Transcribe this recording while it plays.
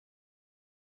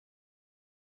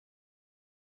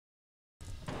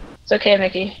It's okay,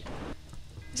 Mickey.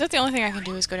 Is that the only thing I can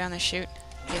do is go down this chute?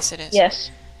 Yes, it is.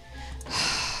 Yes.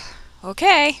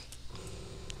 Okay.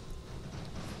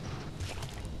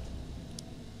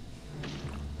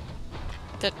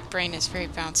 That brain is very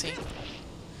bouncy.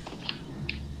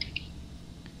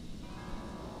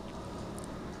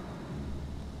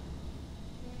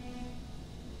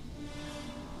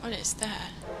 What is that?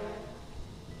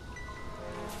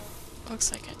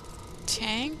 Looks like a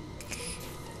tank.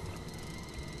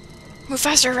 Move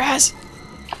faster, Raz!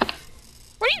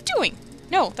 What are you doing?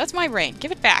 No, that's my brain. Give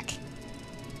it back.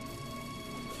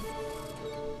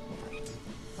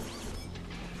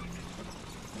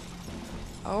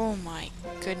 Oh my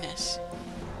goodness.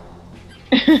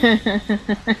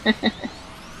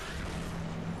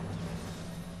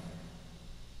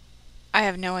 I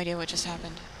have no idea what just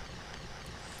happened.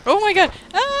 Oh my god!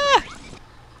 Ah!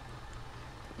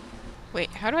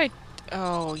 Wait, how do I...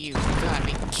 Oh, you gotta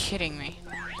be kidding me.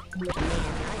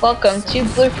 Welcome to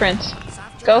Blueprints.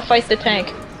 Go fight the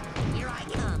tank.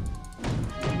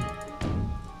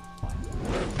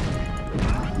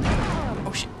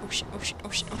 Oh shit, oh shit, oh shit, oh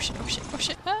shit, oh shit, oh shit, oh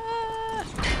shit. Ah!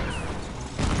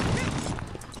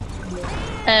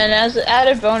 And as an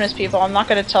added bonus, people, I'm not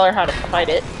gonna tell her how to fight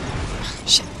it.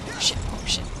 Shit, shit, oh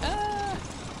shit. Ah!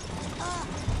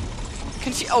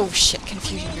 Oh shit,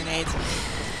 confusion grenades.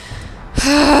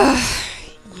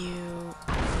 You...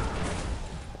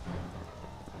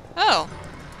 Oh.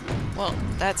 Well,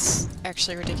 that's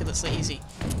actually ridiculously easy.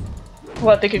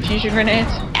 What, the confusion grenades?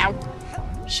 Ow!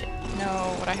 Shit,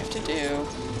 know what I have to do.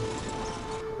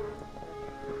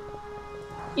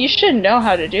 You should know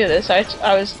how to do this.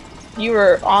 You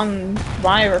were on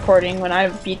my recording when I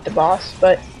beat the boss,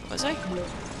 but... Was I?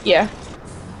 Yeah.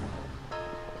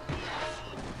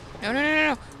 No, no, no,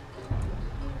 no, no!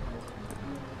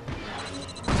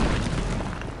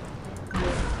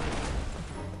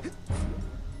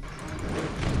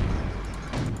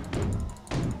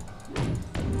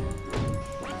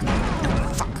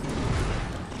 Fuck.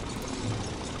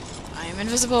 I am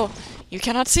invisible! You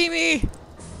cannot see me!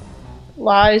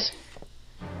 Lies.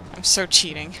 I'm so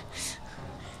cheating.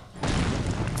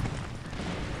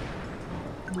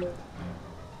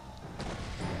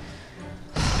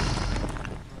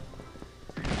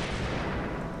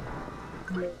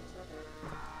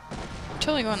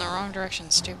 Totally going the wrong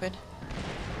direction, stupid.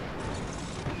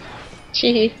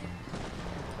 Chee.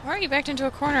 Why are you backed into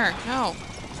a corner? No.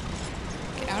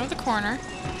 Get out of the corner.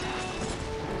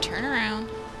 Turn around.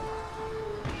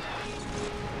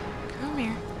 Come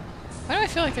here. Why do I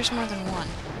feel like there's more than one?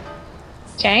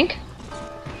 Tank?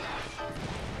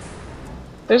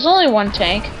 There's only one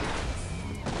tank.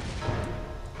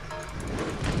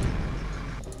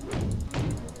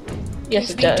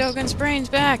 Yes, it does. Dogen's brains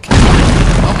back!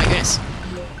 Oh my goodness.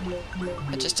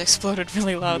 It just exploded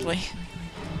really loudly.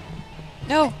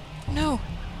 No! No!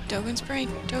 Dogen's brain!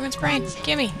 Dogen's brain!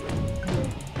 Gimme!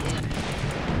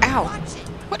 Ow!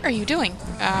 What are you doing?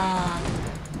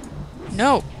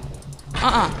 No!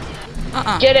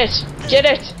 Get it! Get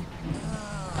it!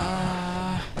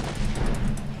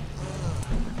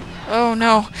 Oh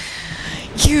no!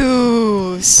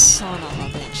 You son of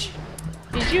a bitch.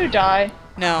 Did you die?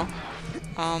 No.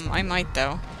 I might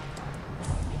though.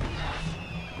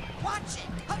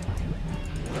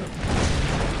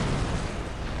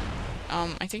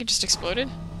 I think it just exploded.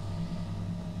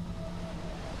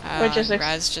 What just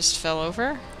Raz just fell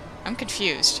over? I'm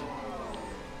confused.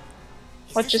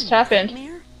 What just happened?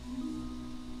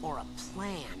 Or a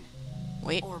plan?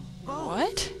 Wait, Or both?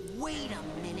 what? Wait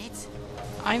a minute.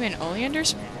 I'm in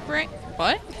Oleander's brain?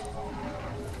 What?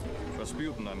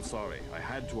 Rasputin, I'm sorry. I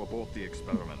had to abort the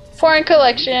experiment. Foreign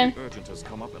collection. Urgent has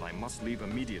come up and I must leave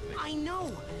immediately. I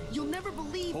know. You'll never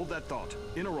believe. Hold that thought.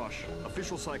 In a rush.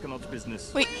 Official Psychonauts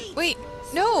business. Wait, wait,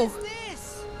 no! What is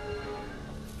this?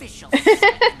 Official.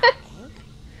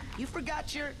 You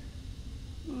forgot your.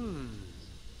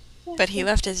 But he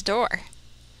left his door.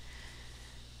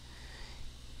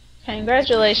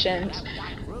 Congratulations.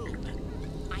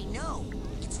 I know.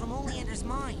 It's from Oleander's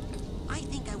mind. I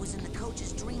think I was in the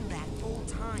coach's dream that whole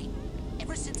time.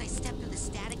 Ever since I stepped through the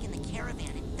static in the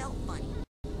caravan, it felt funny.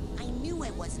 I knew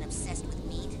I wasn't obsessed with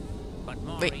meat.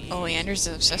 Wait, Oleander's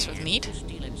obsessed with meat?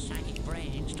 Stealing psychic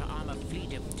brains to arm a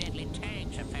fleet of deadly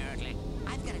tanks, apparently.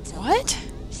 I've got to tell What?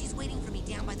 her. She's waiting for me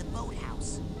down by the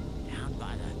boathouse. Down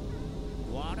by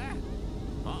the water?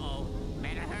 Uh-oh.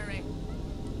 Better hurry.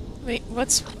 Wait,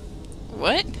 what's...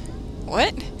 What?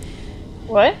 What?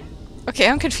 What? Okay,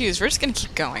 I'm confused. We're just gonna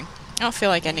keep going. I don't feel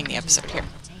like ending the episode here.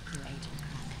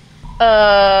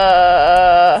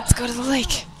 Let's go to the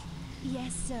lake.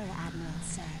 Yes, sir, Admiral,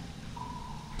 sir.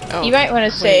 Oh, You might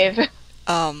want to wait. save.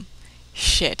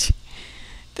 Shit.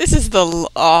 This is the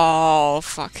oh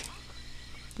fuck.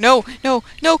 No, no,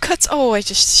 no cuts. Oh, I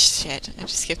just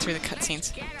skipped through the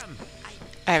cutscenes.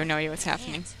 I have no idea what's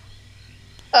happening.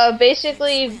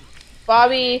 Basically,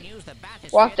 Bobby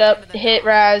walked up, hit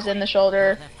Raz in the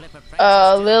shoulder.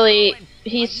 Lily,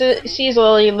 he sees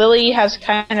Lily. Lily has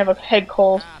kind of a head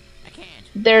cold.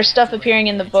 There's stuff appearing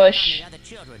in the bush.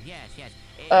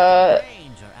 Oh,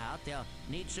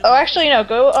 actually, no.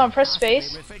 Go press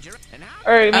space.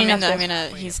 Or I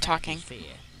mean, he's talking.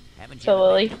 To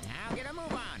Lily.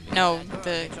 No,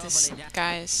 this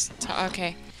guy's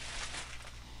okay.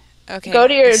 Okay. Go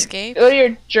to escape.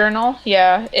 your journal.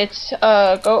 Yeah, it's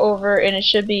go over and it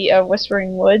should be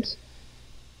Whispering Woods.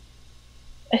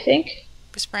 I think.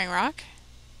 Whispering Rock?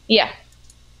 Yeah.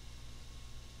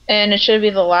 And it should be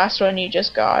the last one you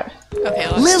just got. Okay,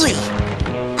 let's Lily!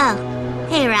 Oh,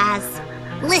 hey Raz.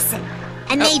 Listen,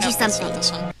 I made you something. Not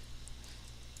this one.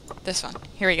 This one.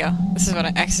 Here we go. This is what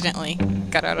I accidentally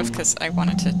got out of because I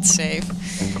wanted to save.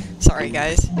 Sorry,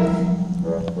 guys.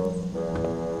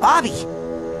 Bobby!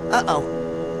 Uh-oh.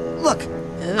 Look,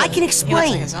 I can He explain.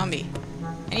 looks like a zombie.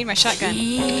 I need my shotgun.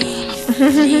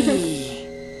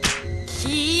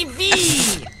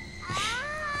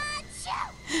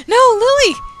 No,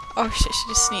 Lily! Oh shit, she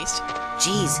just sneezed.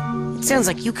 Jeez, it sounds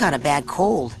like you caught a bad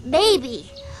cold. Maybe.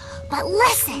 But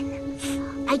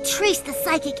listen, I traced the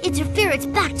psychic interference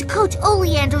back to Coach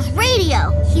Oleander's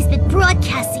radio. He's been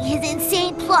broadcasting his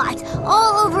insane plot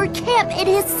all over camp in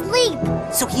his sleep.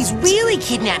 So he's really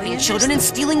kidnapping children and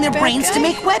stealing their brains to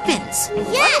make weapons.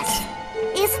 Yes!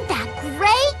 Isn't that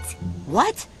great?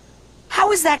 What?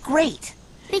 How is that great?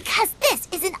 Because this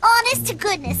is an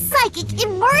honest-to-goodness psychic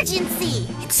emergency.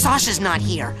 And Sasha's not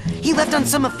here. He left on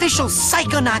some official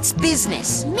Psychonauts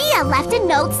business. Mia left a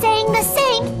note saying the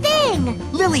same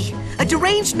thing. Lily, a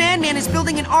deranged madman is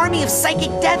building an army of psychic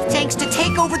death tanks to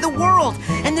take over the world,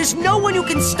 and there's no one who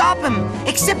can stop him,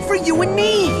 except for you and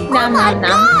me. Oh my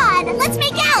god! Let's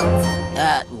make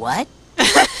out! What?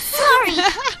 Sorry,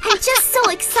 I'm just so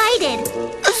excited.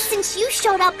 Since you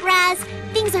showed up, Raz,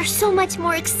 things are so much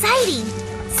more exciting.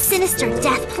 Sinister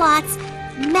death plots,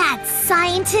 mad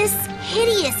scientists,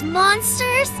 hideous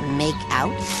monsters. Make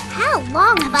out? How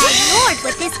long have I ignored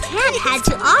what this camp had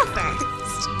to offer?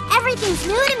 Everything's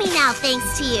new to me now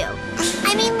thanks to you.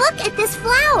 I mean, look at this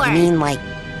flower. You mean like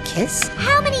kiss?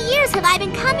 How many years have I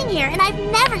been coming here and I've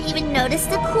never even noticed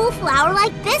a cool flower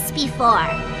like this before?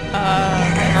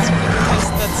 That's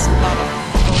because that's not a...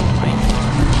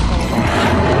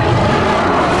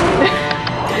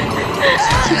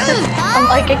 I'm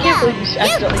like, I can't believe you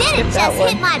accidentally You didn't skipped that just one.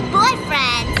 hit my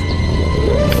boyfriend!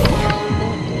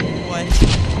 What?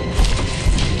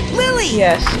 Lily!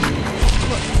 Yes.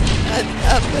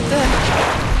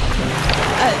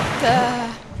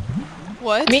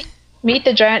 What? Meet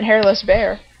the giant hairless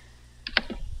bear,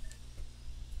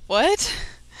 What?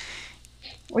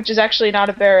 which is actually not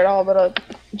a bear at all, but a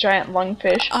giant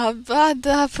lungfish. I'm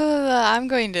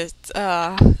going to,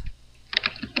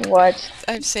 What?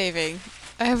 I'm saving.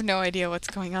 I have no idea what's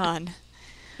going on.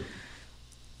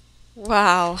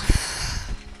 Wow.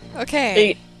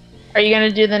 Okay. Are you gonna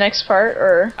do the next part,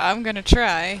 or? I'm gonna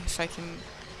try, if I can...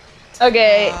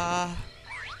 Okay.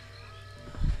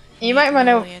 You might want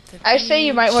to. I say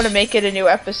you might want to make it a new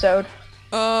episode.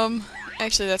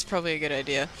 Actually, that's probably a good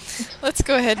idea. Let's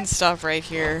go ahead and stop right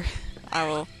here. I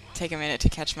will take a minute to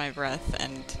catch my breath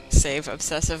and save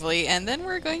obsessively, and then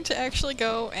we're going to actually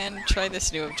go and try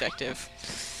this new objective.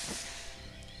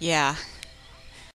 Yeah.